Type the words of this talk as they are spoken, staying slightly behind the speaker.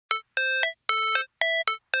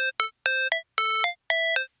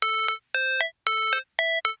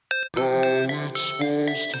So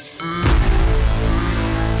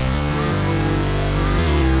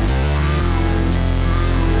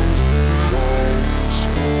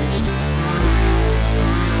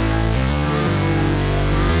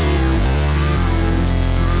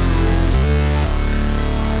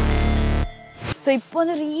இப்போ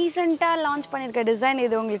வந்து ரீசெண்டாக லான்ச் பண்ணியிருக்க டிசைன்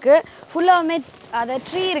இது உங்களுக்கு ஃபுல்லாகவுமே அதை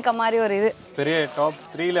ட்ரீ இருக்க மாதிரி ஒரு இது பெரிய டாப்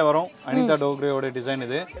 3ல வரும் அனிதா டோக்ரேயோட டிசைன்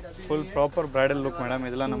இது full proper bridal look madam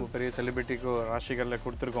இதெல்லாம் நம்ம பெரிய செலிபிரிட்டிக்கு ராசிகள்ல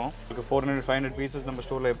கொடுத்துருக்கோம் 400-500 பீசஸ் நம்ம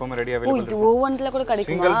ஸ்டோர்ல எப்பவுமே ரெடி அவைலபிள் இருக்கு ஒவ்வொன்றில் கூட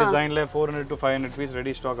கிடைக்கும் சிங்கிள் டிசைன்ல 400-500 piece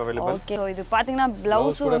ready stock available okay so இது பார்த்தீங்கன்னா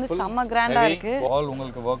ப்ளவுஸ் வந்து செம்ம கிராண்டாக இருக்கு ஆல்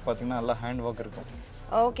உங்களுக்கு ஒர்க் பார்த்தீங்கன்னா நல்லா ஹேண்ட் ஒர்க் இருக்கும்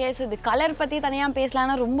ஓகே ஸோ இது கலர் பற்றி தனியாக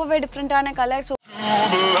பேசலாம்னா ரொம்பவே டிஃப்ரெண்ட்டான colour so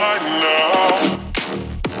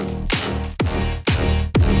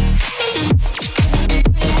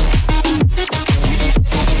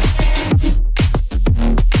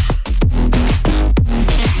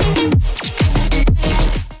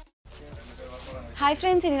Hi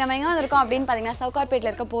friends, we are going to Sowcarpet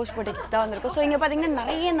POSH boutique. So, here we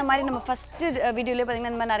have first video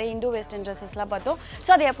Indo western dresses. So, that's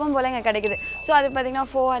so, that's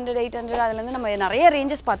 400, 800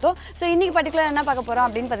 ranges. So, in this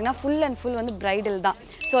particular full and full bridal.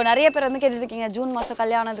 So, நிறைய பேர் வந்து கேட்டிருக்கீங்க June மாசம்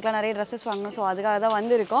கல்யாணத்துக்கு நிறைய Dresses வாங்கணும் so அதுக்காக தான்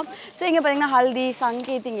வந்திருக்கோம் சோ இங்க பாத்தீங்கன்னா ஹல்தி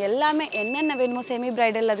சங்கீதிங் எல்லாமே என்னென்ன வேணுமோ செமி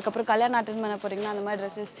பிரைடல் அதுக்கு அப்புறம் கல்யாணம் அட்டெண்ட் பண்ண போறீங்கன்னா அந்த மாதிரி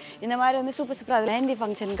Dresses இந்த மாதிரி வந்து சூப்பர் மெஹந்தி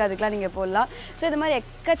ஃபங்க்ஷனுக்கு அதுக்குலாம் நீங்க போடலாம் சோ இந்த மாதிரி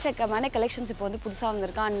எக்கச்சக்கமான கலெக்ஷன்ஸ் இப்போ வந்து புதுசா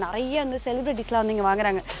வந்திருக்காங்க நிறைய வந்து செலிபிரிட்டிஸ்லாம் வந்து இங்க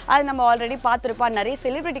வாங்குறாங்க அது நம்ம ஆல்ரெடி பாத்துறோம் நிறைய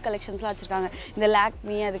செலிபிரிட்டி கலெக்ஷன்ஸ்லாம் வச்சிருக்காங்க இந்த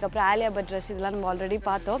லாக்மி அதுக்கு அப்புறம் ஆலியா பட் Dress இதெல்லாம் நம்ம ஆல்ரெடி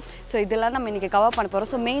பார்த்தோம் சோ இதெல்லாம் நம்ம இன்னைக்கு கவர் பண்ண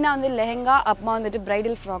போறோம் சோ மெயினா வந்து லெஹங்கா அப்புறமா வந்துட்டு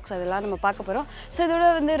பிரைடல் ஃப்ராக்ஸ் அதெல்லாம் நம்ம பார்க்க போறோம் சோ இதோட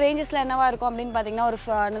வந்து ரேஞ்சஸ்ல என்னவா இருக்கும் அப்படினு பாத்தீங்கன்னா ஒரு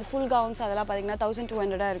full gowns அதெல்லாம் பாத்தீங்கன்னா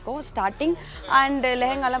 1200 இருக்கும் ஸ்டார்டிங் and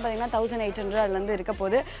லெஹங்காலாம் பாத்தீங்கன்னா 1800 அதுல இருந்து இருக்க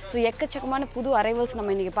போகுது சோ எக்கச்சக்கமான புது அரைவல்ஸ்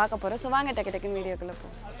நம்ம இன்னைக்கு பார்க்க போறோம் சோ வாங்க டக்கு வீடியோக்குள்ள போ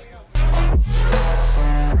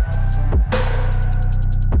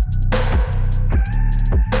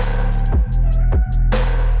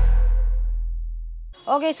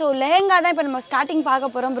Okay, so lehenga தான் இப்ப நம்ம ஸ்டார்டிங்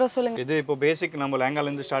பார்க்க போறோம் bro சொல்லுங்க இது இப்போ பேசிக் நம்ம லெஹங்கால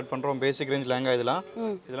இருந்து ஸ்டார்ட் பண்றோம் பேசிக் ரேஞ்ச் லெஹங்கா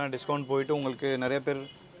இதெல்லாம் டிஸ்கவுண்ட் போயிட்டு உங்களுக்கு நிறைய பேர்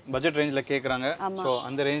பட்ஜெட் ரேஞ்சில கேக்குறாங்க சோ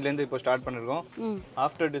அந்த ரேஞ்சில இருந்து இப்போ ஸ்டார்ட் பண்ணிருக்கோம்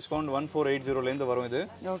ஆஃப்டர் டிஸ்கவுண்ட் 1480 ல இருந்து வரும் இது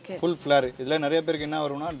ஃபுல் ஃப்ளேர் இதுல நிறைய பேருக்கு என்ன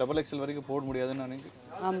வரும்னா டபுள் எக்ஸ்எல் வரைக்கும் போட முடியாதுன்னு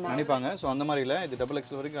நினைப்பாங்க சோ அந்த மாதிரி இல்ல இது டபுள்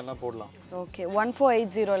எக்ஸ்எல் வரைக்கும் எல்லாம் போடலாம் ஓகே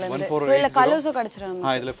 1480 ல இருந்து சோ இல்ல கலர்ஸும் கிடைச்சிரும்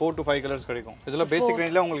இதுல 4 to 5 கலர்ஸ் கிடைக்கும் இதுல பேசிக்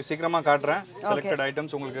ரேஞ்சில உங்களுக்கு சீக்கிரமா காட்றேன் செலக்டட்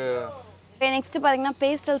ஐட்டம்ஸ் உங்களுக்கு நெக்ஸ்ட் பாத்தீங்கன்னா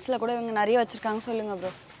பேஸ்டல்ஸ்ல கூட இவங்க நிறைய வச்சிருக்காங்க சொல்லுங்க bro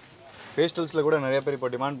பேஸ்டல்ஸ்ல கூட நிறைய பேர் இப்போ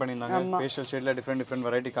டிமாண்ட் பண்ணிருந்தாங்க பேஸ்டல் ஷேட்ல டிஃபரண்ட்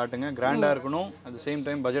வெரைட்டி காட்டுங்க கிராண்டா இருக்கணும் at the same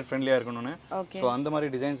time budget ஃப்ரெண்ட்லியா இருக்கணும்னு சோ அந்த மாதிரி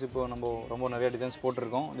டிசைன்ஸ் இப்போ நம்ம ரொம்ப நிறைய டிசைன்ஸ்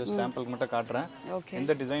போட்டுருக்கோம் ஜஸ்ட் சாம்பிளுக்கு மட்டும் காட்றேன்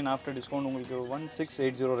இந்த டிசைன் ஆஃப்டர் டிஸ்கவுண்ட் உங்களுக்கு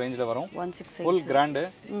 1680 ரேஞ்ச்ல வரும் ஃபுல் கிராண்ட்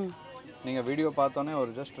நீங்க வீடியோ பார்த்தோனே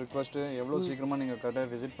ஒரு ஜஸ்ட் ரிக்வெஸ்ட் எவ்வளவு சீக்கிரமா நீங்க கரெக்ட்டா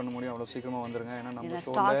விசிட் பண்ண முடியும் அவ்வளவு சீக்கிரமா வந்துருங்க ஏன்னா நம்ம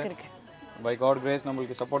ஸ்டாக் by god grace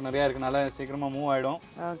நமக்கு சப்போர்ட் நிறைய இருக்கனால சீக்கிரமா மூவ் ஆயிடும்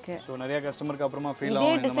ஓகே சோ நிறைய கஸ்டமருக்கு அப்புறமா ஃபீல்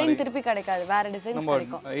ஆகும் இந்த டிசைன் திருப்பி கிடைக்காது வேற டிசைன்ஸ்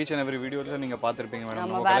கிடைக்கும் each and every வீடியோல நீங்க பாத்திருப்பீங்க மேடம்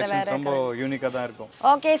நம்ம கலெக்ஷன்ஸ் ரொம்ப யூனிக்கா தான் இருக்கும்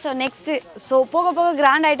ஓகே சோ நெக்ஸ்ட் சோ போக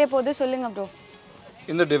கிராண்ட் ஆயிட்டே போகுது சொல்லுங்க bro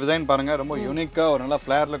இந்த டிசைன் பாருங்க ரொம்ப யூனிக்கா ஒரு நல்ல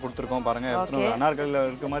ஃப்ளேர்ல கொடுத்திருக்கோம் பாருங்க அனார்கலில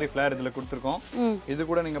இருக்க மாதிரி ஃப்ளேர் இதுல கொடுத்திருக்கோம் இது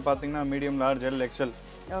கூட நீங்க பாத்தீங்கன்னா medium large L XL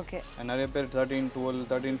okay நிறைய பேர் 13 12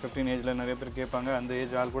 13 15 ஏஜ்ல நிறைய பேர் கேட்பாங்க அந்த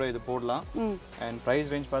ஏஜ் ஆல் கூட இது போடலாம் and price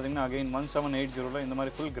range பாத்தீங்கன்னா again 1780 ல இந்த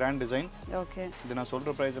மாதிரி full grand design ஓகே இது நான்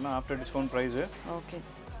சொல்ற பிரைஸ் எல்லாம் after discount price okay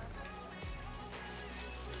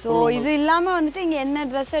so இது இல்லாம வந்துட்டு இங்க என்ன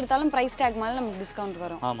Dress எடுத்தாலும் பிரைஸ் டாக் மேல நமக்கு டிஸ்கவுண்ட்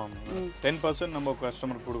வரும் ஆமா 10% நம்ம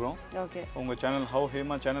கஸ்டமருக்கு கொடுக்குறோம் ஓகே உங்க சேனல் how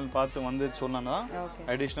Hema சேனல் பார்த்து வந்து சொன்னானா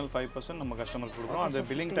additional 5% நம்ம கஸ்டமருக்கு கொடுக்குறோம் அந்த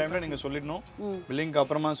பில்லிங் டைம்ல நீங்க சொல்லிடணும் பில்லிங்க்கு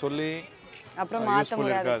அப்புறமா சொல்லி அப்புறம் மாத்த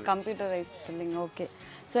முடியாது computerised billing okay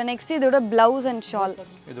so next இதோட ப்лауஸ் அண்ட் ஷால்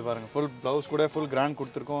இது பாருங்க ফুল ப்лауஸ் கூட ফুল கிராண்ட்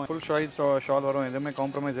கொடுத்திருக்கோம் ফুল சாய்ஸ் ஷால் வரும் எதுமே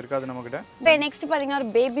காம்ப்ரமைஸ் இருக்காது நம்மகிட்ட இப்போ நெக்ஸ்ட் பாத்தீங்கன்னா ஒரு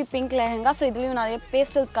பேபி பிங்க் லெஹங்கா சோ இதுலயும் நிறைய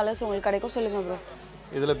பேஸ்டல் கலர்ஸ் உங்களுக்கு கிடைக்கும் சொல்லுங்க bro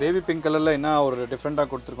இதுல பேபி பிங்க் கலர்ல என்ன ஒரு டிஃபரண்டா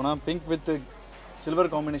கொடுத்திருக்கோம்னா பிங்க் வித்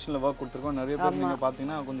சில்வர் காம்பினேஷன்ல வர்க் கொடுத்திருக்கோம் நிறைய பேர் நீங்க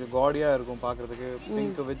பாத்தீங்கன்னா கொஞ்சம் காடியா இருக்கும் பார்க்கிறதுக்கு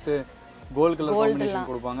pink with gold colour combination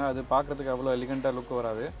கொடுப்பாங்க அது பார்க்கிறதுக்கு அவ்வளவு எலிகண்டா லுக்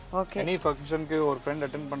வராது எனி ஃபங்க்ஷனுக்கு ஒரு ஃப்ரெண்ட்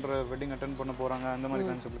அட்டெண்ட் பண்ற வெட்டிங் அட்டெண்ட் பண்ண போறாங்க அந்த மாதிரி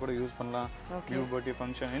கான்செப்ட் கூட யூஸ் பண்ணலாம் நியூ பர்த்டே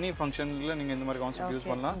ஃபங்க்ஷன் எனி ஃபங்க்ஷன்ல நீங்க இந்த மாதிரி கான்செப்ட் யூஸ்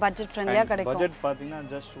பண்ணலாம் பட்ஜெட் ஃப்ரெண்ட்லியா கிடைக்கும் பட்ஜெட் பாத்தீங்கன்னா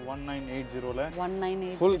ஜஸ்ட் 1980 ல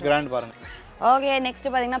 198 ஃபுல் கிராண்ட் பாருங்க ஓகே நெக்ஸ்ட்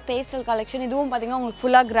பாத்தீங்கன்னா பேஸ்டல் கலெக்ஷன் இதுவும் பாத்தீங்கன்னா உங்களுக்கு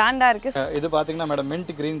ஃபுல்லா கிராண்டா இருக்கு இது பாத்தீங்கன்னா மேடம்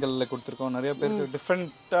மின்ட் கிரீன் கலர்ல கொடுத்துருக்கோம் நிறைய பேருக்கு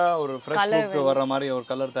டிஃப்ரெண்டா ஒரு ஃப்ரெஷ் லுக் வர மாதிரி ஒரு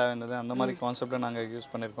கலர் தேவை இருந்தது அந்த மாதிரி கான்செப்ட்ல நாங்க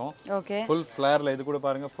யூஸ் பண்ணிருக்கோம் ஓகே ஃபுல் ஃபிளேர்ல இது கூட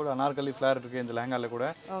பாருங்க ஃபுல் அனார்கலி ஃபிளேர் இருக்கு இந்த லெஹங்கால கூட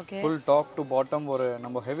ஃபுல் டாப் டு பாட்டம் ஒரு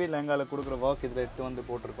நம்ம ஹெவி லெஹங்கால கொடுக்குற வர்க் இதுல எடுத்து வந்து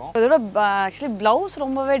போட்டுருக்கோம் இதோட ஆக்சுவலி ப்ளவுஸ்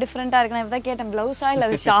ரொம்பவே டிஃப்ரெண்டா இருக்கு நான் இப்பதான் கேட்டேன் ப்ளவுஸா இல்ல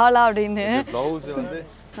அது ஷாலா அப்படின்னு ப்ளவுஸ் வந்து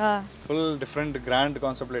ஃபுல் டிஃப்ரெண்ட் கிராண்ட்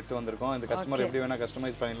கான்செப்ட்ல எடுத்து வந்திருக்கோம் இந்த கஸ்டமர் எப்படி வேணா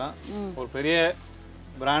கஸ்டமைஸ் பண்ணிடலாம் ஒரு பெரிய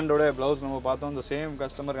பிராண்டோட ப்ளவுஸ் நம்ம பார்த்தோம் இந்த சேம்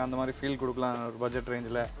கஸ்டமருக்கு அந்த மாதிரி ஃபீல் கொடுக்கலாம் ஒரு பட்ஜெட்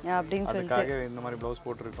ரேஞ்சில் அப்படின்னு அதுக்காக இந்த மாதிரி ப்ளவுஸ்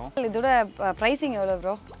போட்டுருக்கோம் இதோட ப்ரைசிங் எவ்வளோ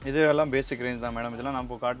ப்ரோ இது எல்லாம் பேசிக் ரேஞ்ச் தான் மேடம் இதெல்லாம்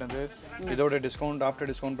நம்ம காட்டுறது இதோட டிஸ்கவுண்ட் ஆஃப்டர்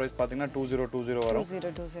டிஸ்கவுண்ட் ப்ரைஸ் பார்த்தீங்கன்னா 2020 வரும்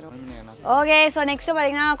 2020 ஓகே ஸோ நெக்ஸ்ட்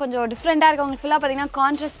பார்த்தீங்கன்னா கொஞ்சம் டிஃப்ரெண்டாக இருக்கு உங்களுக்கு ஃபுல்லாக பார்த்தீங்கன்னா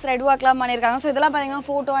கான்ட்ராஸ்ட் த்ரெட் ஒர்க்லாம் பண்ணியிருக்காங்க ஸோ இதெல்லாம் பார்த்தீங்கன்னா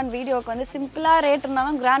ஃபோட்டோ அண்ட் வீடியோக்கு வந்து சிம்பிளாக ரேட்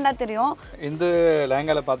இருந்தாலும் கிராண்டாக தெரியும் இந்த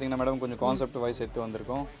லெஹங்கால பார்த்தீங்கன்னா மேடம் கொஞ்சம் கான்செப்ட் வைஸ் எடுத்து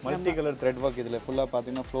வந்திருக்கோம் மல்டி கலர் த்ரெட் ஒர்க் இதில் ஃபுல்லாக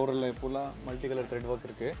பார்த்தீங்கன்னா ஃப்ளோரல் ஃபுல்லாக மல்டி கலர் த்ரெட் ஒர்க்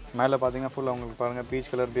இருக்கு மேலே பார்த்தீங்கன்னா ஃபுல்லாக உங்களுக்கு பாருங்க peach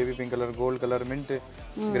colour baby pink colour gold colour mint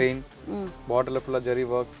green பாட்டில் ஃபுல்லாக ஜெரி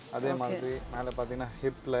ஒர்க் அதே மாதிரி மேலே பார்த்தீங்கன்னா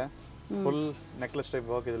ஹிப்பில் ஃபுல் நெக்லஸ்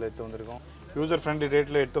டைப் ஒர்க் இதில் எடுத்து வந்திருக்கோம் யூசர் ஃப்ரெண்ட்லி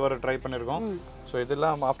ரேட்டில் எடுத்து வர ட்ரை பண்ணியிருக்கோம் ஸோ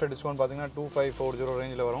இதெல்லாம் ஆஃப்டர் டிஸ்கவுண்ட் பார்த்தீங்கன்னா 2540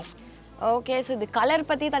 ரேஞ்சில் வரும் ஓகே ஸோ இது கலர்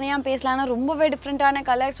பற்றி தனியாக பேசலாம்னா ரொம்பவே டிஃப்ரெண்ட்டான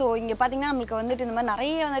கலர் ஸோ இங்கே பார்த்தீங்கன்னா நம்மளுக்கு வந்துட்டு இந்த மாதிரி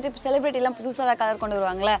நிறைய வந்துட்டு செலிபிரிட்டிலாம் புதுசாக கலர் கொண்டு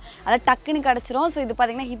வருவாங்களே அதை டக்குன்னு கிடச்சிரும் ஸோ இது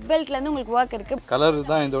பார்த்தீங்கன்னா ஹிப் பெல்ட்லேருந்து உங்களுக்கு ஒர்க் இருக்குது கலர்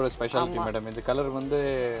தான் இதோட ஸ்பெஷாலிட்டி மேடம் இந்த கலர் வந்து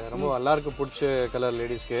ரொம்ப எல்லாருக்கும் பிடிச்ச கலர்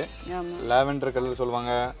லேடிஸ்க்கு லாவெண்டர் கலர்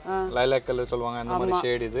சொல்லுவாங்க லைலாக் கலர் சொல்லுவாங்க அந்த மாதிரி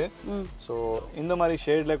ஷேட் இது ஸோ இந்த மாதிரி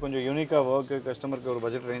ஷேடில் கொஞ்சம் யூனிக்காக ஒர்க் கஸ்டமருக்கு ஒரு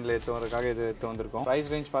பட்ஜெட் ரேஞ்சில் எடுத்து வரதுக்காக இது எடுத்து வந்திருக்கோம்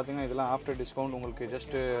ப்ரைஸ் ரேஞ்ச் பார்த்தீங்கன்னா இதெல்லாம் ஆஃப்டர் டிஸ்கவுண்ட் உங்களுக்கு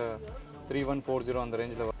ஜஸ்ட் 3140 அந்த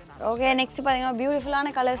ரேஞ்சில் வரும் ஓகே நெக்ஸ்ட் பார்த்தீங்கன்னா பியூட்டிஃபுல்லான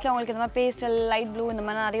கலர்ஸில் உங்களுக்கு இந்த மாதிரி பேஸ்டல் லைட் ப்ளூ இந்த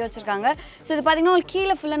மாதிரி நிறைய வச்சிருக்காங்க ஸோ இது பார்த்தீங்கன்னா உங்களுக்கு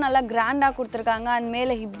கீழே ஃபுல்லாக நல்லா கிராண்டாக கொடுத்துருக்காங்க அண்ட்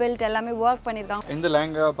மேலே ஹிப் பெல்ட் எல்லாமே ஒர்க் பண்ணியிருக்காங்க இந்த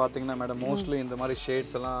லெஹங்கா பார்த்தீங்கன்னா மேடம் மோஸ்ட்லி இந்த மாதிரி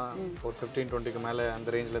ஷேட்ஸ் எல்லாம் ஒரு 15-20க்கு மேலே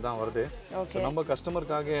அந்த ரேஞ்சில் தான் வருது நம்ம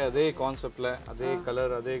கஸ்டமருக்கு அதே கான்செப்டில் அதே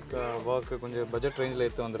கலர் அதே ஒர்க் கொஞ்சம் பட்ஜெட் ரேஞ்சில்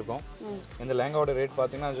எடுத்து வந்திருக்கோம் இந்த லெஹங்காவோட ரேட்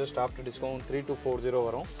பார்த்தீங்கன்னா ஜஸ்ட் ஆஃப்டர் டிஸ்கவுண்ட் 3240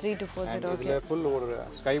 வரும் 3240 இதில் ஃபுல் ஒரு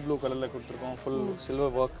ஸ்கை ப்ளூ கலரில் கொடுத்துருக்கோம் full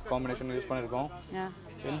silver work combination use பண்ணியிருக்கோம்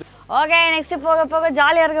ஓகே நெக்ஸ்ட் போக போக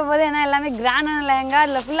ஜாலியாக இருக்க போது ஏன்னா எல்லாமே கிராண்டான லெஹங்கா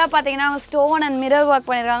அதில் ஃபுல்லாக பார்த்தீங்கன்னா ஸ்டோன் அண்ட் மிரர் ஒர்க்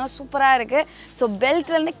பண்ணியிருக்காங்க சூப்பராக இருக்குது ஸோ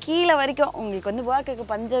பெல்ட்லேருந்து கீழே வரைக்கும் உங்களுக்கு வந்து ஒர்க்குக்கு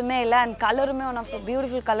பஞ்சமே இல்லை அண்ட் கலருமே ஒன் ஆஃப்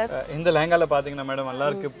பியூட்டிஃபுல் கலர் இந்த லெஹங்காவில் பார்த்தீங்கன்னா மேடம்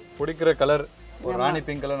எல்லாருக்கும் பிடிக்கிற கலர் ஒரு ராணி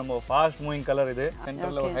பிங்க் கலர் நம்ம ஃபாஸ்ட் மூவிங் கலர் இது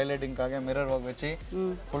சென்டர்ல ஒரு ஹைலைட்டிங்காக மிரர் ஒர்க் வச்சு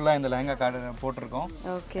ஃபுல்லா இந்த லெஹங்கா கார்டு போட்டுருக்கோம்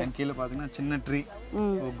அண்ட் கீழே பாத்தீங்கன்னா சின்ன ட்ரீ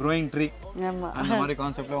க்ரோயிங் ட்ரீ அந்த மாதிரி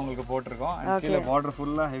கான்செப்ட்ல உங்களுக்கு போட்டிருக்கோம் அண்ட் கீழே பார்டர்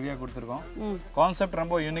ஃபுல்லா ஹெவியா கொடுத்துருக்கோம் கான்செப்ட்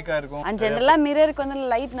ரொம்ப யூனிக்கா இருக்கும் அண்ட் ஜெனரலா மிரருக்கு வந்து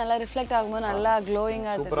லைட் நல்லா ரிஃப்ளெக்ட் ஆகும்போது நல்லா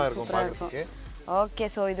க்ளோயிங்கா சூப்பரா இருக்கும் பார்க்கிறதுக்கு ஓகே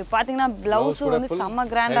சோ இது பாத்தீங்கன்னா ப்лауஸ் வந்து செம்ம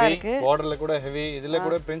கிராண்டா இருக்கு பார்டர்ல கூட ஹெவி இதுல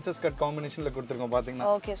கூட பிரின்சஸ் கட் காம்பினேஷன்ல கொடுத்திருக்கோம் பாத்தீங்கன்னா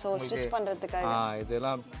ஓகே சோ ஸ்டிட்ச் பண்றதுக்காக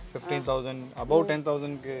இதெல்லாம் 15000 above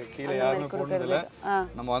 10000 க்கு கீழ யாருமே போடுறது இல்ல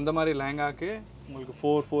நம்ம அந்த மாதிரி லெஹங்காக்கு உங்களுக்கு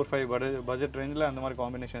 445 பட்ஜெட் ரேஞ்சில அந்த மாதிரி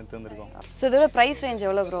காம்பினேஷன் எடுத்து வந்திருக்கோம் சோ இதோட பிரைஸ் ரேஞ்ச்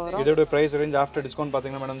எவ்வளவு ப்ரோ வரும் இதோட பிரைஸ் ரேஞ்ச் ஆஃப்டர் டிஸ்கவுண்ட்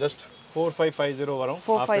பாத்தீங்கன்னா மேடம் ஜஸ்ட் 4550 வரும்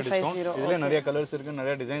ஆஃப்டர் டிஸ்கவுண்ட் இதுல நிறைய கலர்ஸ் இருக்கு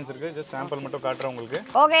நிறைய டிசைன்ஸ் இருக்கு ஜஸ்ட் சாம்பிள் மட்டும் காட்றேன் உங்களுக்கு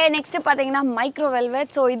ஓகே நெக்ஸ்ட் பாத்தீங்கன்னா மைக்ரோ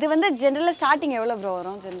வெல்வெட் சோ இது வந்து ஜெனரலா ஸ்டார்டிங் எவ்வளவு ப்ரோ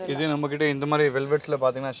வரும் ஜெனரலா இது நம்ம கிட்ட இந்த மாதிரி வெல்வெட்ஸ்ல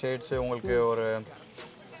பாத்தீங்கன்னா ஷேட்ஸ் உங்களுக்கு ஒரு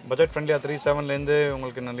பட்ஜெட் ஃப்ரெண்ட்லியா 37 ல இருந்து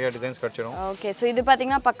உங்களுக்கு நிறைய டிசைன்ஸ் கிடைச்சிரும் ஓகே சோ இது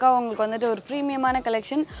பாத்தீங்கன்னா பக்கா உங்களுக்கு வந்துட்டு ஒரு பிரீமியமான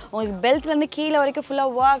கலெக்ஷன் உங்களுக்கு பெல்ட்ல இருந்து கீழ வரைக்கும் ஃபுல்லா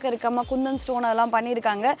வர்க் இருக்கமா குந்தன் ஸ்டோன் அதெல்லாம்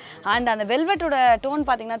பண்ணிருக்காங்க அண்ட் அந்த வெல்வெட்டோட டோன்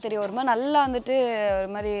பாத்தீங்கன்னா தெரியும் ஒரு மாதிரி நல்லா வந்துட்டு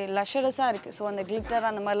ஒரு மாதிரி லஷரஸா இருக்கு சோ அந்த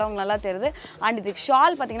கிளிட்டர் அந்த மாதிரிலாம் உங்களுக்கு நல்லா தெரியுது அண்ட் இதுக்கு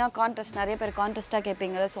ஷால் பாத்தீங்கன்னா கான்ட்ராஸ்ட் நிறைய பேர் கான்ட்ராஸ்டா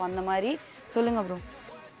கேட்பீங்க சோ அந்த மாதிரி சொல்லுங்க ப்ரோ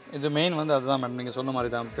இது மெயின் வந்து அதுதான் மேடம் நீங்க சொன்ன மாதிரி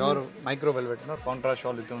தான் பியூர் மைக்ரோ வெல்வெட்னா கான்ட்ராஸ்ட்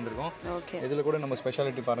ஷால் இது வந்திருக்கும் இதுல கூட நம்ம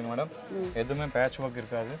ஸ்பெஷாலிட்டி பாருங்க மேடம் எதுவுமே பேட்ச் ஒர்க்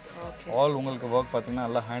இருக்காது ஆல் உங்களுக்கு ஒர்க் பாத்தீங்கன்னா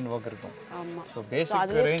நல்லா ஹேண்ட் ஒர்க் இருக்கும் ஆமா சோ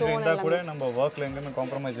பேசிக் ரேஞ்ச் இருந்தா கூட நம்ம ஒர்க்ல எங்கேயுமே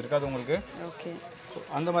காம்ப்ரமைஸ் இருக்காது உங்களுக்கு ஓகே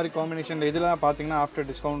அந்த மாதிரி காம்பினேஷன்ல இதெல்லாம் பாத்தீங்கன்னா ஆஃப்டர்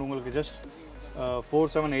டிஸ்கவுண்ட் உங்களுக்கு ஜஸ்ட்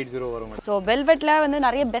 4780 வரும் ஸோ வெல்வெட்ல வந்து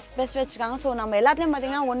நிறைய பெஸ்ட் வச்சிருக்காங்க ஸோ நம்ம எல்லாத்தையும்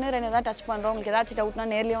பார்த்தீங்கன்னா 1-2 தான் டச் பண்ணுறோம் உங்களுக்கு ஏதாச்சும் டவுட்னா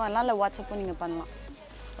நேர்லையும் வரலாம் இல்லை வாட்ஸ்அப்பும் நீங்கள் பண்ணலாம்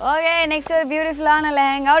ஓகே நெக்ஸ்ட் ஒரு பியூட்டிஃபுல்லான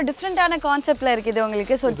லெஹங்கா டிஃபரண்டான கான்செப்ட்ல இருக்குது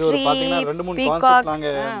உங்களுக்கு சோ இது பாத்தீங்கன்னா ரெண்டு மூணு கான்செப்ட் நாங்க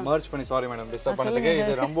மர்ஜ் பண்ணி சாரி மேடம் டிஸ்டர்ப் பண்ணதுக்கு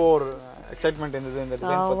இது ரொம்ப ஒரு எக்ஸைட்மென்ட் இருந்தது இந்த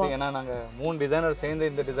டிசைன் பத்தி ஏன்னா நாங்க 3 டிசைனர் சேர்ந்து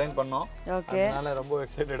இந்த டிசைன் பண்ணோம் அதனால ரொம்ப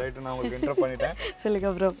எக்ஸைட்டட் ஆயிட்டு நான் உங்களுக்கு இன்ட்ரோ பண்ணிட்டேன்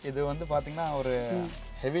சொல்லுங்க ப்ரோ இது வந்து பாத்தீங்கன்னா ஒரு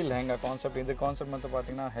ஹெவி லெஹங்கா கான்செப்ட் இந்த கான்செப்ட் வந்து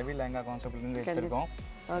பாத்தீங்கன்னா ஹெவி லெஹங்கா கான்செப்ட்ல இருந்து எடுத்துறோம்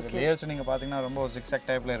லேயர்ஸ் நீங்க பாத்தீங்கன்னா ரொம்ப zigzag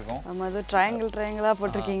டைப்ல இருக்கும் ஆமா அது ட்ரையாங்கிளா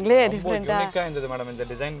போட்டுருக்கீங்களே டிஃபரண்டா யூனிக்கா இருந்தது மேடம் இந்த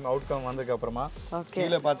டிசைன் அவுட்கம் வந்ததுக்கு அப்புறமா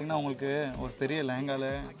கீழ பாத்தீங்கன்னா உங்களுக்கு ஒரு பெரிய லெஹங்கால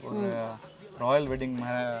ஒரு ராயல் வெட்டிங்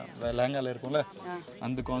லெஹங்கால இருக்கும்ல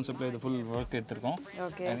அந்த கான்செப்ட்ல இது ஃபுல் ஒர்க் எடுத்துருக்கோம்.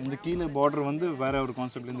 இந்த கீழே பார்டர் வந்து வேற ஒரு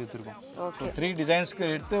கான்செப்ட்லேருந்து எடுத்துருக்கோம். ஸோ 3 டிசைன்ஸ்க்கு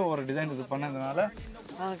எடுத்து ஒரு டிசைன் இது பண்ணதுனால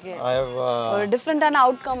ஓகே ஒரு டிஃப்ரெண்டான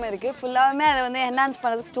அவுட்கம் இருக்குது. ஃபுல்லாகவே அதை வந்து என்ஹான்ஸ்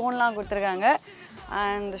பண்ணுறதுக்கு ஸ்டோன்லாம் கொடுத்துருக்காங்க.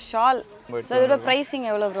 அண்ட் ஷால் ஸோ இதோட ப்ரைஸிங்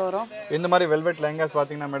எவ்வளோ ப்ரோ வரும்? இந்த மாதிரி வெல்வெட் லெஹங்காஸ்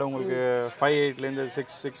பார்த்தீங்கன்னா மேடம் உங்களுக்கு 5.8லேருந்து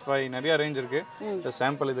 6.65 நிறைய ரேஞ்ச் இருக்குது.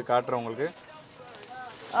 சாம்பிள் இது காட்டுறேன் உங்களுக்கு.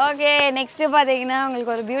 ஓகே நெக்ஸ்ட்டு பார்த்தீங்கன்னா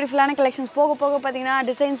உங்களுக்கு ஒரு பியூட்டிஃபுல்லான கலெக்ஷன்ஸ் போக போக பார்த்தீங்கன்னா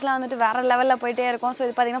டிசைன்ஸ்லாம் வந்துட்டு வேறு லெவலில் போயிட்டே இருக்கும். ஸோ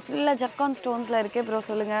இது பார்த்தீங்கன்னா ஃபுல்லாக ஜர்கான் ஸ்டோன்ஸில் இருக்குது. ப்ரோ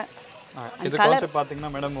சொல்லுங்கள். இது கான்செப்ட்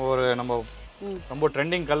பார்த்தீங்கன்னா மேடம் ஒரு நம்ம ரொம்ப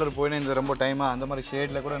ட்ரெண்டிங் கலர் போயினா இந்த ரொம்ப டைமாக அந்த மாதிரி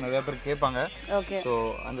ஷேடில் கூட நிறைய பேர் கேட்பாங்க. ஓகே ஸோ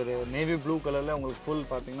அந்த நேவி ப்ளூ கலரில் உங்களுக்கு ஃபுல்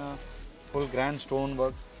பார்த்தீங்கன்னா full grand stone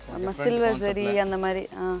work silver zari அந்த மாதிரி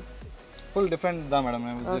ஃபுல் டிஃப்ரெண்ட் தான் மேடம்.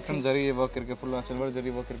 டிஃப்ரெண்ட் ஜரி ஒர்க் இருக்குது, ஃபுல்லாக சில்வர்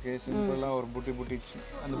ஜரி ஒர்க் இருக்குது, சிம்பிளாக ஒரு புட்டி புட்டி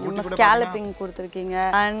அந்த புட்டி ஸ்கேலப்பிங் கொடுத்துருக்கீங்க.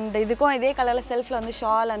 அண்ட் இதுக்கும் இதே கலரில் செல்ஃபில் வந்து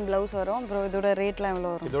ஷால் அண்ட் ப்ளவுஸ் வரும். அப்புறம் இதோட ரேட்லாம்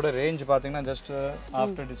எவ்வளோ வரும்? இதோட ரேஞ்ச் பார்த்தீங்கன்னா ஜஸ்ட்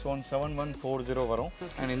ஆஃப்டர் டிஸ்கவுண்ட் 7140 வரும்.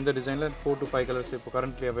 அண்ட் இந்த டிசைனில் 4 to 5 கலர்ஸ் இப்போ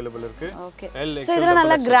கரண்ட்லி அவைலபிள் இருக்குது. ஓகே ஸோ இதெல்லாம்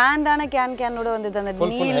நல்லா கிராண்டான கேனோட வந்து அந்த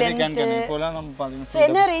நீ லென்த் இப்போலாம் நம்ம பார்த்தீங்கன்னா ஸோ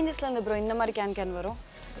என்ன ரேஞ்சஸ்ல இருந்து ப்ரோ இந்த மாதிரி கேன் வரும்?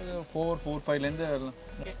 4-5லேருந்து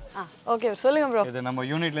ஓகே சொல்லுங்க ப்ரோ. இது நம்ம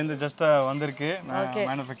யூனிட்லேருந்து ஜஸ்ட் வந்திருக்கு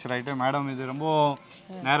மேனுஃபேக்சர் ஆகிட்டு. மேடம் இது ரொம்ப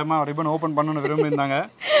நேரமாக ரிப்பன் ஓப்பன் பண்ணணும்னு விரும்பியிருந்தாங்க.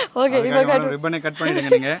 ஓகே இப்போ ரிப்பனை கட்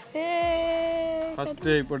பண்ணிடுங்க நீங்கள்.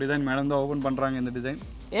 ஃபஸ்ட்டு இப்போ டிசைன் மேடம் தான் ஓப்பன் பண்ணுறாங்க. இந்த டிசைன்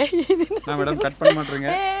நான் மேடம் கட் பண்ண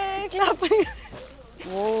மாட்டேங்க.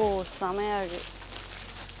 ஓ செமையாக இருக்குது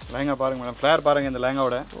லெஹங்கா பாருங்க மேடம். ஃப்ளேர் பாருங்க இந்த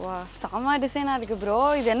லெஹங்காவோட. வா செம டிசைனாக இருக்குது ப்ரோ.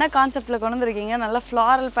 இது என்ன கான்செப்டில் கொண்டு வந்திருக்கீங்க? நல்ல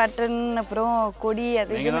ஃப்ளாரல் பேட்டர்ன் அப்புறம் கொடி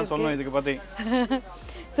அது நீங்கள் தான் சொல்லணும் இதுக்கு பற்றி.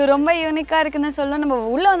 ஸோ ரொம்ப யூனிக்காக இருக்குன்னு சொல்லணும். நம்ம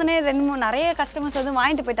உள்ளே வந்தோடனே 2-3 நிறைய கஸ்டமர்ஸ் வந்து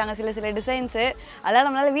வாங்கிட்டு போயிட்டாங்க சில டிசைன்ஸு. அதெல்லாம்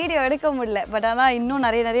நம்மளால் வீடியோ எடுக்க முடியல. பட் ஆனால் இன்னும்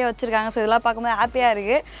நிறைய வச்சுருக்காங்க. ஸோ இதெல்லாம் பார்க்கும்போது ஹாப்பியாக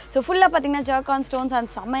இருக்குது. ஸோ ஃபுல்லாக பார்த்தீங்கன்னா ஜர்கான் ஸ்டோன்ஸ்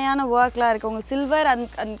அண்ட் செம்மையான ஒர்க்லாம் இருக்குது. உங்களுக்கு சில்வர்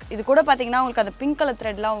அண்ட் இது கூட பார்த்தீங்கன்னா உங்களுக்கு அந்த பிங்க் கலர்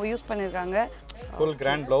த்ரெட்லாம் யூஸ் பண்ணியிருக்காங்க. ஃபுல்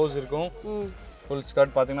கிராண்ட் ப்ளவுஸ் இருக்கும். ஃபுல்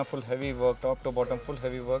ஸ்கர்ட் பாத்தீங்கன்னா full heavy work, top to bottom full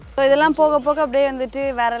heavy work. So இதெல்லாம் போக போக அப்படியே வந்துட்டு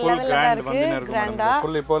வேற லெவல்ல தான் இருக்கு. கிராண்டா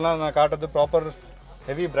ஃபுல் இப்போலாம் நான் காட்டுறது ப்ராப்பர்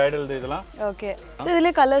ஹெவி பிரைடல் இதெல்லாம். ஓகே சோ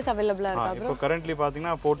இதுல கலர்ஸ் அவேலபிளா இருக்கா bro? இப்போ கரண்ட்லி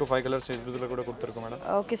பாத்தீங்கன்னா 4 to 5 கலர்ஸ் இதுல கூட கொடுத்திருக்கோம் மேடம்.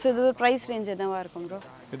 ஓகே சோ இது பிரைஸ் ரேஞ்ச் என்னவா இருக்கும் bro?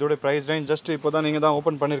 இதோட பிரைஸ் ரேஞ்ச் ஜஸ்ட் இப்போதான் நீங்க தான்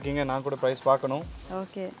ஓபன் பண்ணிருக்கீங்க. நான் கூட பிரைஸ் பார்க்கணும்.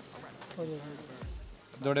 ஓகே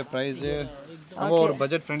இதோட பிரைஸ் நம்ம ஒரு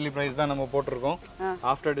பட்ஜெட் ஃப்ரெண்ட்லி பிரைஸ் தான் நம்ம போட்டுருக்கோம்.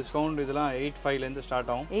 ஆஃப்டர் டிஸ்கவுண்ட் இதெல்லாம் 85 ல இருந்து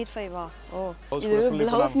ஸ்டார்ட் ஆகும். 85 ஓ இது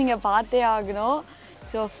ப்ளவுஸ் நீங்க பார்த்தே ஆகணும்.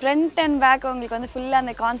 சோ ஃப்ரண்ட் அண்ட் பேக் உங்களுக்கு வந்து ஃபுல்லா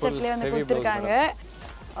அந்த கான்செப்ட்லயே வந்து கொடுத்திருக்காங்க.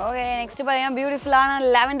 ஓகே நெக்ஸ்ட் பாத்தீங்கன்னா பியூட்டிஃபுல்லான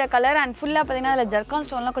லாவெண்டர் கலர் அண்ட் ஃபுல்லா பாத்தீங்கன்னா அதுல ஜர்கான்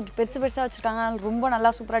ஸ்டோன்லாம் கொஞ்சம் பெருசா வச்சிருக்காங்க. ரொம்ப நல்லா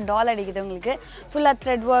சூப்பரா டால் அடிக்குது உங்களுக்கு. ஃபுல்லா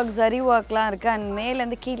த்ரெட் ஒர்க் ஜரி ஒர்க்லாம் இருக்கு அண்ட் மேல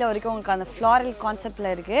இருந்து கீழே வரைக்கும் உங்களுக்கு அந்த ஃப்ளாரல்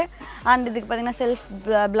கான்செப்ட்ல இருக்கு. அண்ட் இதுக்கு பாத்தீங்கன்னா செல்ஃப்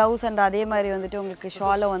பிளவுஸ் அண்ட் அதே மாதிரி வந்துட்டு உங்களுக்கு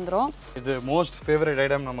ஷாலும் வந்துரும். இது மோஸ்ட் ஃபேவரட்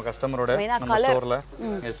ஐட்டம் நம்ம கஸ்டமரோட நம்ம ஸ்டோர்ல.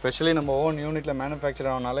 எஸ்பெஷலி நம்ம ஓன் யூனிட்ல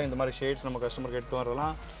மேனுஃபேக்சர் ஆனனால இந்த மாதிரி ஷேட்ஸ் நம்ம கஸ்டமருக்கு எடுத்து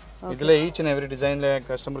வரலாம். இதுல ஈச் அண்ட் எவ்ரி டிசைன்ல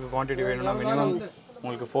கஸ்டமருக்கு குவாண்டிட்டி வேணும்னா மினிமம்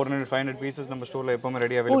உங்களுக்கு 400-500 பீசஸ் நம்ம ஸ்டோர்ல எப்பவுமே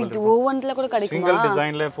ரெடி அவேலபிள் இருக்கு. ஒவ்வொன்றுல கூட கிடைக்குமா? சிங்கிள்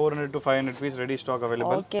டிசைன்ல 400 to 500 piece ready stock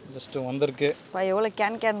available. Just வந்திருக்கு. பா எவ்வளவு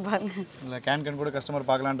கேன் பாருங்க. இல்ல கேன் கூட கஸ்டமர்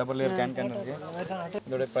பார்க்கலாம். டபுள் லேயர் கேன் இருக்கு.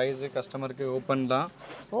 இதோட பிரைஸ் கஸ்டமருக்கு ஓபன் தான்.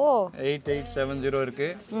 ஓ 8870 இருக்கு.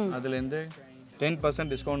 அதுல இருந்து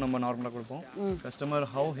 10% டிஸ்கவுண்ட் நம்ம நார்மலா கொடுப்போம். கஸ்டமர்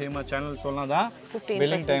ஹவ் ஹேமா சேனல் சொன்னாதான்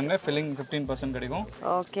பில்லிங் டைம்ல ஃபில்லிங் 15% கிடைக்கும்.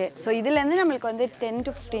 ஓகே சோ இதுல இருந்து நமக்கு வந்து 10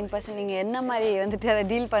 to 15% நீங்க என்ன மாதிரி வந்துட்டு அத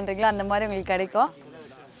டீல் பண்றீங்களோ அந்த மாதிரி உங்களுக்கு கிடைக்கும்.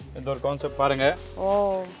 இந்த ஒரு கான்செப்ட் பாருங்க. ஓ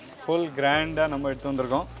ஃபுல் கிராண்டா நம்ம எடுத்து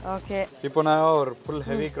வந்திருக்கோம். ஓகே இப்போ நான் ஒரு ஃபுல்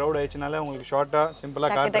ஹெவி கிரவுட் ஆயிச்சனால உங்களுக்கு ஷார்ட்டா சிம்பிளா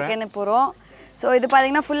காட்டுறேன். டக்கன்னு போறோம். ஸோ இது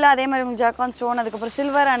பார்த்தீங்கன்னா ஃபுல்லாக அதே மாதிரி உங்களுக்கு ஜர்கான் ஸ்டோன் அதுக்கப்புறம்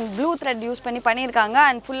silver and blue thread use பண்ணியிருக்காங்க.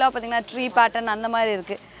 அண்ட் ஃபுல்லாக பார்த்தீங்கன்னா ட்ரீ பேட்டர்ன் அந்த மாதிரி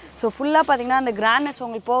இருக்குது. ஸோ ஃபுல்லாக பார்த்தீங்கன்னா அந்த கிராண்ட்னஸ்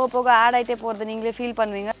உங்களுக்கு போக போக ஆட் ஆகிட்டே போகிறது நீங்களே ஃபீல்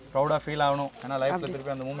பண்ணுவீங்க. ப்ரௌடாக ஃபீல் ஆகணும். ஏன்னா லைஃப்ல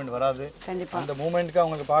திருப்பி அந்த மூமெண்ட் வராது. கண்டிப்பாக அந்த மூமெண்ட்க்கு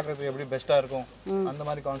அவங்களுக்கு பார்க்கறதுக்கு எப்படி பெஸ்ட்டாக இருக்கும் அந்த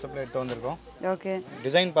மாதிரி கான்செப்ட்ல எடுத்து வந்திருக்கோம். ஓகே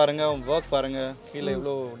டிசைன் பாருங்க, ஒர்க் பாருங்க, கீழே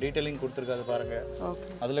எவ்வளோ டீட்டெயிலிங் கொடுத்துருக்காது பாருங்க.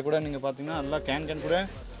 அதில் கூட நீங்கள் பார்த்தீங்கன்னா நல்லா கேன் கூட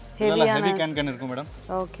நல்லா ஹெவி கேன் இருக்கும் madam.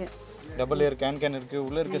 Okay double layer can இருக்கு.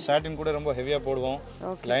 உள்ள இருக்க சாட்டின் கூட ரொம்ப ஹெவியா போடுவோம்.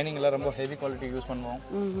 லைனிங் எல்லாம் ரொம்ப ஹெவி குவாலிட்டி யூஸ் பண்ணுவோம்.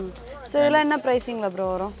 சோ இதெல்லாம் என்ன பிரைசிங்ல bro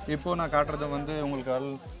வரும்? இப்போ நான் காட்றது வந்து உங்களுக்கு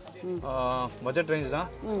பட்ஜெட் ரேஞ்ச் தான்.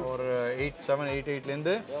 ஒரு 8788 ல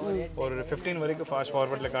இருந்து ஒரு 15 வரைக்கும் ஃபாஸ்ட்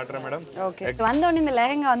ஃபார்வர்ட்ல காட்றேன் மேடம். ஓகே வந்தோனே இந்த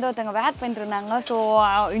லெஹங்கா வந்து ஒருத்தங்க வேர் பண்ணிட்டு இருந்தாங்க. ஸோ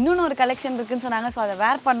இன்னொன்று ஒரு கலெக்ஷன் இருக்குன்னு சொன்னாங்க. ஸோ அதை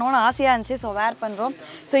வேர் பண்ணணும்னு ஆசையாக இருந்துச்சு. ஸோ வேர் பண்ணுறோம்.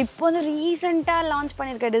 ஸோ இப்போ வந்து ரீசெண்டாக லான்ச்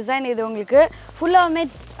பண்ணியிருக்க டிசைன் இது உங்களுக்கு ஃபுல்லாகவுமே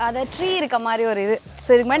அதை ட்ரீ இருக்க மாதிரி ஒரு இது. ஸோ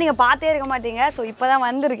இதுக்கு மாதிரி நீங்கள் பார்த்தே இருக்க மாட்டீங்க. ஸோ இப்போ தான்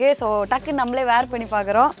வந்திருக்கு. ஸோ டக்குன்னு நம்மளே வேர் பண்ணி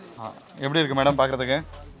பார்க்குறோம். எப்படி இருக்கு மேடம் பார்க்குறதுக்கு?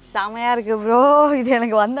 செமையாக இருக்குது ப்ரோ. இது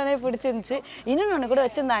எனக்கு வந்தோடனே பிடிச்சிருந்துச்சு. இன்னொன்று ஒன்று கூட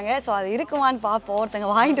வச்சுருந்தாங்க. ஸோ அது இருக்குமான்னு பார்ப்போம். ஒருத்தங்க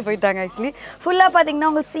வாங்கிட்டு போயிட்டாங்க. ஆக்சுவலி ஃபுல்லாக பார்த்தீங்கன்னா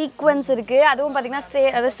உங்களுக்கு சீக்வன்ஸ் இருக்குது. அதுவும்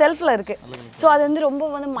பார்த்தீங்கன்னா அது செல்ஃபில் இருக்குது. ஸோ அது வந்து ரொம்ப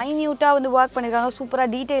வந்து மைன்யூட்டாக வந்து ஒர்க் பண்ணியிருக்காங்க.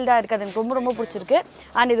 சூப்பராக டீட்டெயில்டாக இருக்குது. அது எனக்கு ரொம்ப ரொம்ப பிடிச்சிருக்கு.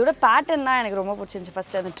 அண்ட் இதோட பேட்டர்ன் தான் எனக்கு ரொம்ப பிடிச்சிருந்துச்சு.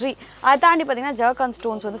 ஃபஸ்ட்டு அந்த ட்ரீ அதை தாண்டி பார்த்தீங்கன்னா ஜர்கான்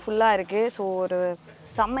ஸ்டோன்ஸ் வந்து ஃபுல்லாக இருக்குது. ஸோ ஒரு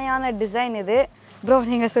செம்மையான டிசைன் இது. ப்ரோ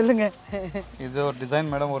நீங்கள் சொல்லுங்கள். இது ஒரு டிசைன்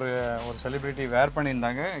மேடம், ஒரு செலிபிரிட்டி வேர்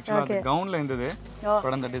பண்ணியிருந்தாங்க. ஆக்சுவலாக அது கவுனில் இருந்தது.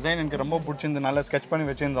 பட் அந்த டிசைன் எனக்கு ரொம்ப பிடிச்சிருந்து, நல்லா ஸ்கெட்ச் பண்ணி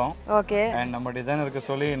வச்சுருந்தோம். ஓகே. அண்ட் நம்ம டிசைனருக்கு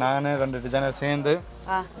சொல்லி நான் 2 டிசைனர் சேர்ந்து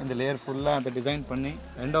இந்த லேயர் ஃபுல்லாக அந்த டிசைன் பண்ணி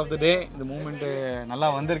எண்ட் ஆஃப் த டே இந்த மூமெண்ட் நல்லா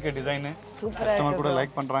வந்திருக்கு. டிசைனு கஸ்டமர் கூட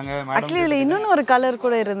லைக் பண்ணுறாங்க மேடம். ஆக்சுவலி இதில் இன்னொன்று ஒரு கலர்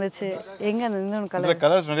கூட இருந்துச்சு. எங்கே அந்த இன்னொன்று கலர்?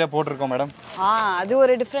 கலர்ஸ் நிறைய போட்டிருக்கோம் மேடம். அது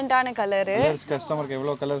ஒரு டிஃப்ரெண்ட்டான கலரு. கஸ்டமருக்கு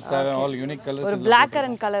எவ்வளோ கலர்ஸ் தேவை, ஆல் யூனிக் கலர்ஸ். ஒரு பிளாக்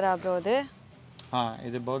கரண்ட் கலரா ப்ரோ அது?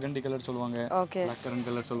 இது பர்கண்டி கலர் சொல்லுவாங்க, ஓகே, பிளாக் கரண்ட்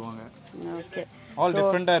கலர் சொல்லுவாங்க. ஓகே, ஆல்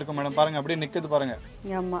டிஃபரெண்டா இருக்கும் மேடம். பாருங்க அப்படியே நிக்குது பாருங்க.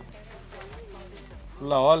 ஆமா,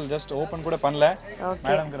 ஃபுல்லா ஆல் ஜஸ்ட் ஓபன் கூட பண்ணல.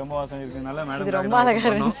 மேடம்க்கு ரொம்ப வாசனை இருக்குனால மேடம் இது ரொம்ப அழகா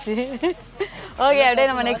இருந்துச்சு. ஓகே, அப்படியே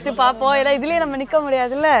நம்ம நெக்ஸ்ட் பாப்போம். ஏன்னா இதுலயே நம்ம நிக்க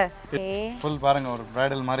முடியாதுல்ல. ஃபுல் பாருங்க ஒரு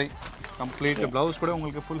பிரைடல் மாதிரி கம்ப்ளீட் ப்ளவுஸ் கூட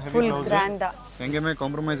உங்களுக்கு ஃபுல் ஹெவி ப்ளவுஸ். கிராண்டா எங்கேயுமே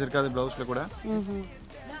காம்ப்ரமைஸ் இருக்காது ப்ளவுஸ்ல கூட.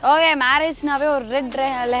 ஓகே, மேரேஜ்னாவே ஒரு ரெட்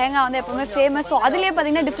லெஹங்கா வந்து எப்பவுமே ஃபேமஸ். ஸோ அதுலேயே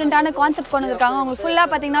பார்த்தீங்கன்னா டிஃப்ரெண்டான கான்செப்ட் கொண்டு வந்திருக்காங்க. உங்களுக்கு ஃபுல்லாக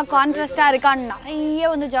பார்த்தீங்கன்னா கான்ட்ராஸ்டாக இருக்கா, நிறைய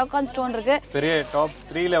வந்து ஜர்கான் ஸ்டோன் இருக்கு. பெரிய டாப்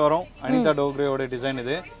 3ல வரும் அனிதா டோக்ரேயோட டிசைன்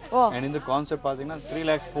இது. அண்ட் இந்த கான்செப்ட் பார்த்தீங்கன்னா 3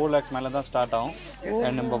 lakhs 4 lakhs மேலே தான் ஸ்டார்ட் ஆகும்.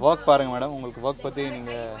 அண்ட் நம்ம ஒர்க் பாருங்க மேடம், உங்களுக்கு ஒர்க் பற்றி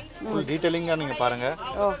நீங்கள் ஃபுல் டீட்டெயிலிங்காக நீங்கள் பாருங்க.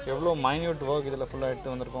 எவ்வளோ மைன்யூட் ஒர்க் இதில் ஃபுல்லாக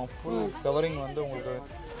எடுத்து வந்திருக்கோம். ஃபுல் கவரிங் வந்து உங்களுக்கு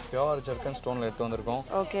பியூர் ஜர்கன் ஸ்டோன்ல எடுத்து வந்திருக்கோம்.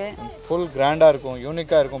 ஓகே, ஃபுல் கிராண்டா இருக்கும்,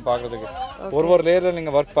 யூனிக்கா இருக்கும் பார்க்கிறதுக்கு. ஒரு லேயர்ல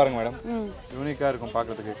நீங்க வர்க் பாருங்க மேடம், யூனிக்கா இருக்கும்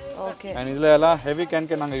பார்க்கிறதுக்கு. ஓகே, அண்ட் இதுல எல்லாம் ஹெவி கேன்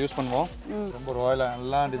நாங்க யூஸ் பண்ணுவோம். ரொம்ப ராயலா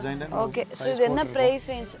எல்லாம் டிசைன். ஓகே, சோ இது என்ன பிரைஸ்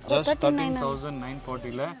ரேஞ்ச்? just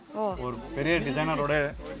 13,940 ல ஒரு பெரிய டிசைனரோட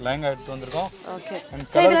லெஹங்கா எடுத்து வந்திருக்கோம். ஓகே,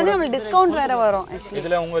 சோ இதுல வந்து உங்களுக்கு டிஸ்கவுண்ட் வேற வரும். एक्चुअली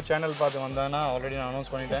இதுல உங்க சேனல் பார்த்து வந்தானா ஆல்ரெடி நான்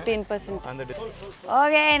அனௌன்ஸ் பண்ணிட்டேன் 15%. அந்த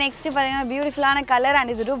ஓகே, நெக்ஸ்ட் பாத்தீங்கன்னா பியூட்டிஃபுல்லான கலர்.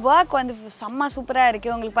 அண்ட் இது வர்க் வந்து செம்ம சூப்பரா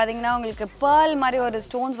இருக்கு. உங்களுக்கு பாத்தீங்கன்னா உங்களுக்கு pearl மாதிரி ஒரு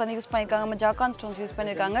ஸ்டோன்ஸ் வந்து யூஸ் பண்ணிருக்காங்க. நம்ம ஜர்கான் ஸ்டோன்ஸ் யூஸ்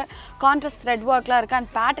பண்ணிருக்காங்க. கான்ட்ராஸ்ட் த்ரெட் வர்க்லாம் இருக்கு.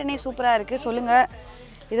 அண்ட் பேட்டர்னே சூப்பரா இருக்கு. சொல்லுங்க,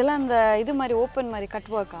 இதெல்லாம் இந்த இது மாதிரி ஓப்பன் மாதிரி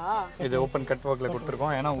கட் வர்க்கா? இது ஓப்பன் கட் வர்க்ல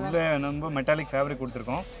கொடுத்திருக்கோம். ஏன்னா உள்ள நம்ம மெட்டாலிக் ஃபேப்ரிக்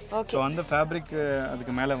கொடுத்திருக்கோம். சோ அந்த ஃபேப்ரிக்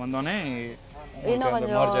அதுக்கு மேல வந்தோனே இன்னும்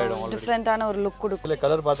கொஞ்சம் டிஃப்ரெண்டான ஒரு லுக் கொடுக்கும். இல்ல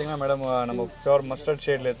கலர் பாத்தீங்கன்னா மேடம் நம்ம பியூர் மஸ்டர்ட்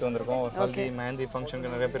ஷேட்ல எடுத்து வந்திருக்கோம். ஹல்தி மெஹந்தி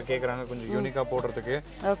ஃபங்க்ஷனுக்கு நிறைய பேர் கேக்குறாங்க கொஞ்சம் யூனிக்கா போடுறதுக்கு.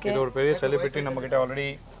 இது ஒரு பெரிய செலிபிரிட்டி நம்ம கிட்ட ஆல்ரெடி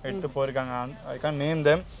எடுத்து போயிருக்காங்க. ஐ கான் நேம்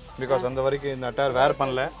them because அந்த வரைக்கும் இந்த அட்டார் வேர்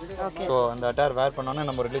பண்ணல. சோ அந்த அட்டார் வேர் பண்ணோனே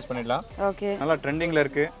நம்ம ரிலீஸ் பண்ணிடலாம். ஓகே, நல்லா ட்ரெண்டிங்ல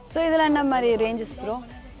இருக்கு. சோ இதெல்லாம் என்ன மாதிரி ரேஞ்சஸ் ப்ரோ?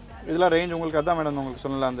 இதெல்லாம் ரேஞ்ச் உங்களுக்கு அதான் மேடம் உங்களுக்கு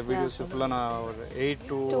சொல்லலாம். அந்த வீடியோஸ் ஃபுல்லா நான் ஒரு 8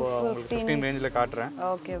 to 15 ரேஞ்சில காட்டுறேன்.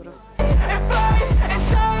 Okay bro.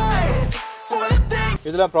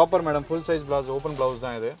 இதெல்லாம் proper madam full size blouse, open blouse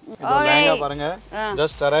தான் இது. இது லெஹங்கா பாருங்க,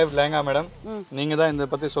 ஜஸ்ட் அரைவ் லெஹங்கா மேடம். நீங்க தான் இந்த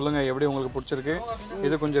பத்தி சொல்லுங்க எப்படி உங்களுக்கு பிடிச்சிருக்கு.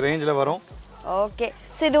 இது கொஞ்சம் ரேஞ்சில வரும். ஓகே,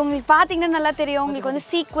 ஸோ இது உங்களுக்கு பார்த்தீங்கன்னா நல்லா தெரியும். உங்களுக்கு வந்து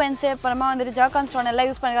சீக்வன்ஸு அப்புறமா வந்துட்டு ஜர்கான் ஸ்டோன் எல்லாம்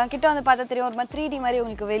யூஸ் பண்ணிருக்காங்க. கிட்ட வந்து பார்த்தா தெரியும் ஒரு மாதிரி 3D மாதிரி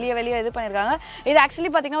உங்களுக்கு வெளியே இது பண்ணியிருக்காங்க. இது ஆக்சுவலி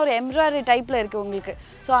பார்த்தீங்கன்னா ஒரு எம்ப்ராய்டரி டைப்பில் இருக்குது உங்களுக்கு.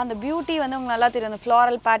 ஸோ அந்த பியூட்டி வந்து உங்களுக்கு நல்லா தெரியும். அந்த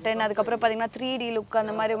ஃப்ளாரல் பேட்டர்ன், அதுக்கப்புறம் பார்த்தீங்கன்னா 3D லுக்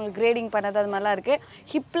அந்த மாதிரி உங்களுக்கு கிரேடிங் பண்ணது அது மாதிரிலாம் இருக்குது.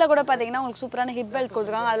 ஹிப்பில் கூட பார்த்தீங்கன்னா உங்களுக்கு சூப்பரான ஹிப் பெல்ட்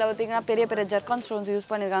கொடுத்துருக்காங்க. அதில் பார்த்தீங்கன்னா பெரிய பெரிய ஜர்கான் ஸ்டோன்ஸ் யூஸ்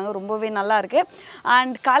பண்ணியிருக்காங்க. ரொம்பவே நல்லா இருக்குது.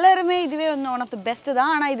 அண்ட் கலருமே இதுவே வந்து ஒன் ஆஃப் த பெஸ்ட்டு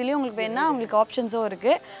தான். ஆனால் இதுலேயும் உங்களுக்கு வேணா உங்களுக்கு ஆப்ஷன்ஸும்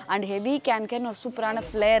இருக்குது. அண்ட் ஹெவி கேன் ஒரு சூப்பரான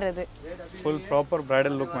ஃப்ளேர் இது. Full proper bridal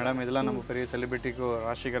look madam. இதெல்லாம் நம்ம பெரிய செலிபிரிட்டிக்கு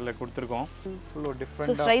ராசிகர்ல கொடுத்திருக்கோம். ஃபுல்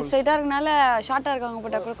டிஃபரண்டா ஸ்ட்ரைட்டா இருக்கனால ஷார்ட்டா இருக்கவங்க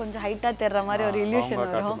போட்டா கூட கொஞ்சம் ஹைட்டா தெரியற மாதிரி ஒரு இல்யூஷன்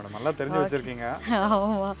வரும். மேடம் நல்லா தெரிஞ்சு வச்சிருக்கீங்க.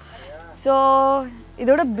 ஆமா. சோ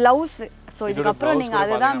இதோட ப்ளவுஸ், சோ இதுக்கு அப்புறம் நீங்க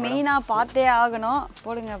அதுதான் மெயினா பார்த்தே ஆகணும்.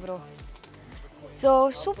 போடுங்க ப்ரோ. ஸோ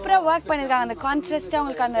சூப்பராக ஒர்க் பண்ணியிருக்காங்க. அந்த கான்ட்ராஸ்ட்டாக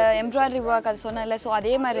உங்களுக்கு அந்த எம்ப்ராய்டரி ஒர்க் அது சொன்னல, ஸோ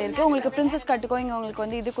அதே மாதிரி இருக்குது. உங்களுக்கு பிரின்சஸ் கட்டுக்கும் இங்கே உங்களுக்கு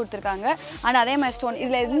வந்து இது கொடுத்துருக்காங்க. அண்ட் அதே மாதிரி ஸ்டோன்.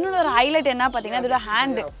 இதில் இன்னொரு ஒரு ஹைலைட் என்ன பார்த்தீங்கன்னா இதோட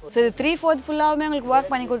ஹேண்டு. ஸோ இது 3/4 ஃபுல்லாகவுமே உங்களுக்கு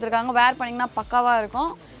ஒர்க் பண்ணி கொடுத்துருக்காங்க. வேர் பண்ணிங்கன்னா பக்காவாக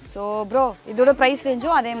இருக்கும். ஸோ ப்ரோ இதோட ப்ரைஸ்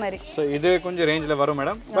ரேஞ்சும் அதே மாதிரி. ஸோ இது கொஞ்சம் ரேஞ்சில் வரும்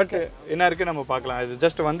மேடம். பட் என்ன இருக்குது நம்ம பார்க்கலாம். இது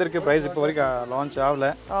ஜஸ்ட் வந்திருக்கு, ப்ரைஸ் இப்போ வரைக்கும் லான்ச் ஆகல.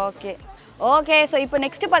 Okay okay. ஸோ இப்போ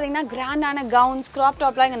நெக்ஸ்ட் பார்த்தீங்கன்னா கிராண்டான கவுன்ஸ், க்ராப்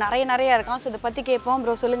டாப்லாம் இங்கே நிறைய இருக்கான். ஸோ இதை பற்றி கேட்போம்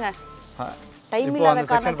ப்ரோ, சொல்லுங்கள். இப்போ அந்த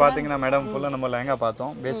செக்ஷன் பாத்தீங்கன்னா மேடம் ஃபுல்லா நம்ம லெஹங்கா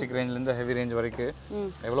பார்த்தோம். பேசிக் ரேஞ்ச்ல இருந்து ஹெவி ரேஞ்ச் வரைக்கும்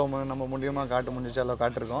எவ்வளவு நம்ம முடியுமா காட்ட முடிஞ்சு எல்லாம்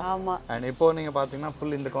காட்டிருக்கோம். அண்ட் இப்போ நீங்க பாத்தீங்கன்னா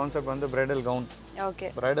ஃபுல் இந்த கான்செப்ட் வந்து bridal gown. Okay,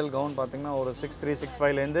 bridal gown பாத்தீங்கன்னா ஒரு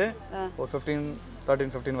 6365 ல இருந்து ஒரு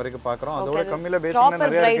 13-15 வரைக்கும் பார்க்குறோம். அதோட கம்மியில பேசிக்னா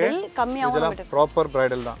நிறைய இருக்கு. இதெல்லாம் ப்ராப்பர்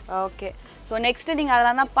பிரைடல் தான். ஓகே, ஸோ நெக்ஸ்ட் நீங்க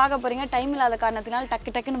அதெல்லாம் தான் பார்க்க போறீங்க. டைம் இல்லாத காரணத்தினால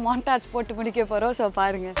டக்குன்னு மான்டாஜ் போட்டு முடிக்க போறோம். ஸோ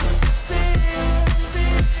பாருங்க.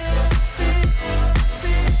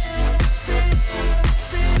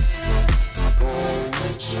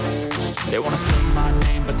 They wanna say my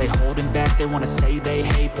name, but they holding back. They wanna say they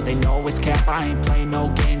hate, but they know it's cap. I ain't play no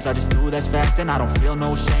games, I just do that's fact. And I don't feel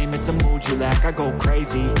no shame, it's a mood you lack. I go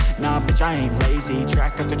crazy, nah bitch I ain't lazy.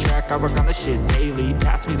 Track after track, I work on the shit daily.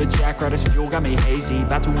 Pass me the jack, right as fuel, got me hazy.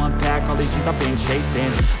 About to unpack all these things I've been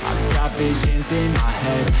chasing. I've got visions in my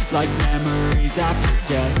head, like memories after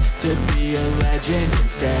death. To be a legend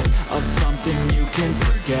instead of something you can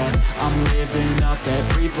forget. I'm living up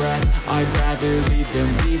every breath, I'd rather lead than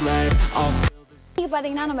be led. I'll இன்னைக்கு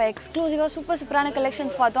பார்த்தீங்கன்னா நம்ம எக்ஸ்க்ளூசிவாக சூப்பரான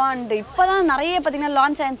collections பார்த்தோம். And இப்போ தான் நிறைய பார்த்தீங்கன்னா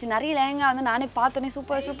லான்ச் ஆயிடுச்சு. நிறைய லெஹங்கா வந்து நானே பார்த்தோன்னே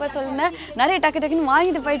சூப்பர் சொல்லினேன். நிறைய டக்குன்னு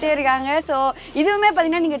வாங்கிட்டு போயிட்டே இருக்காங்க. ஸோ இதுவுமே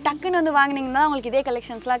பார்த்தீங்கன்னா நீங்கள் டக்குன்னு வந்து வாங்கினீங்கன்னா உங்களுக்கு இதே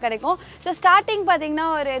கலெக்ஷன்ஸ்லாம் கிடைக்கும். ஸோ ஸ்டார்டிங் பார்த்தீங்கன்னா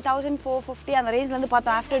ஒரு 1450 அந்த ரேஞ்சிலேருந்து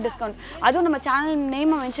பார்த்தோம் ஆஃப்டர் டிஸ்கவுண்ட். அதுவும் நம்ம சேனல்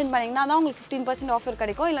நேமை மென்ஷன் பண்ணிங்கன்னா தான் உங்களுக்கு 15% ஆஃபர்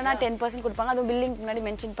கிடைக்கும், இல்லைனா 10% கொடுப்பாங்க. அதுவும் பில்லிங் முன்னாடி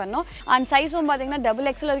மென்ஷன் பண்ணோம். அண்ட் சைஸும் பார்த்தீங்கன்னா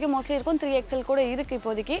XXL வரைக்கும் மோஸ்ட்லி இருக்கும், 3XL கூட இருக்குது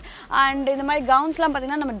இப்போதைக்கு. அண்ட் இந்த மாதிரி கவுன்ஸ்லாம்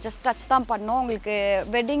பார்த்தீங்கன்னா நம்ம ஜஸ்ட் டச் தான் பண்ணோம். உங்களுக்கு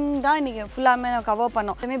வெட்டிங் தான் இன்றைக்கி ஃபுல்லாமே கவர்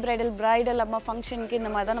பண்ணோம். செமி பிரைடல் அம்மா ஃபங்க்ஷனுக்கு இந்த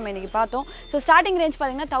மாதிரி தான் நம்ம இன்றைக்கி பார்த்தோம். ஸோ ஸ்டார்டிங் ரேஞ்ச்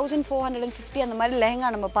பார்த்தீங்கன்னா 1450 அந்த மாதிரி லெஹங்கா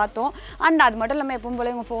நம்ம பார்த்தோம். அண்ட் அது மட்டும் இல்லாமல் எப்பவும் போல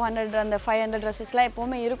 400 அந்த 500 ட்ரெஸ்ஸஸ்லாம்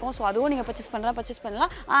எப்போவுமே இருக்கும். ஸோ அதுவும் நீங்கள் பர்ச்சேஸ்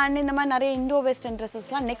பண்ணலாம். அண்ட் இந்த மாதிரி நிறைய இண்டோ வெஸ்டர்ன்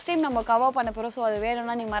ட்ரெஸ்ஸஸ்லாம் நெக்ஸ்ட் டைம் நம்ம கவர் பண்ண போகிறோம். ஸோ அது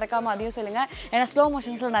வேணும்னா நீங்கள் மறக்காமல் அதையும் சொல்லுங்கள். ஏன்னா ஸ்லோ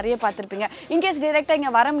மோஷன்ஸில் நிறைய பார்த்துருப்பீங்க. இன்கேஸ் டேரெக்டாக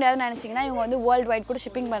இங்கே வர முடியாதுன்னு நினச்சிங்கன்னா இவங்க வந்து வேர்ல்டு வைட் கூட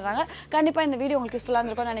ஷிப்பிங் பண்ணுறாங்க. கண்டிப்பாக இந்த வீடியோ உங்களுக்கு யூஸ்ஃபுல்லாக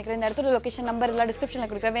இருந்திருக்கும்னு நினைக்கிறேன். இந்த இடத்துல லொகேஷன் நம்பர் எல்லாம்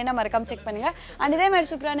டிஸ்கிரிப்ஷனில் கொடுக்குறேன், வேணா மறக்காம செக் பண்ணுங்கள். அண்ட் இதே மாதிரி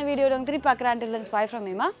சூப்பரான வீடியோ திருப்பி பார்க்குறேன். Until then, bye from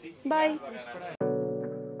Hema. Bye.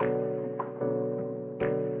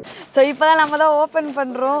 So இப்போ தான் நம்ம தான் ஓப்பன்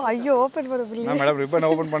பண்ணுறோம். ஐயோ ஓப்பன் பண்ண முடியல மேடம். ரிப்பன்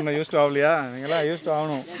ஓப்பன் பண்ண யூஸ்ட் ஆகலையா? நீங்களாம் யூஸ்ட்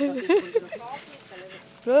ஆகணும்.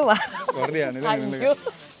 வர்றியா? நில்லுங்க.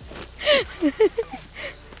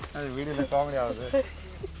 அது வீடியோவில் காமெடி ஆகுது.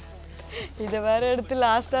 இதை வேற எடுத்து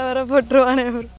லாஸ்ட்டாக வேற போட்டுருவானே.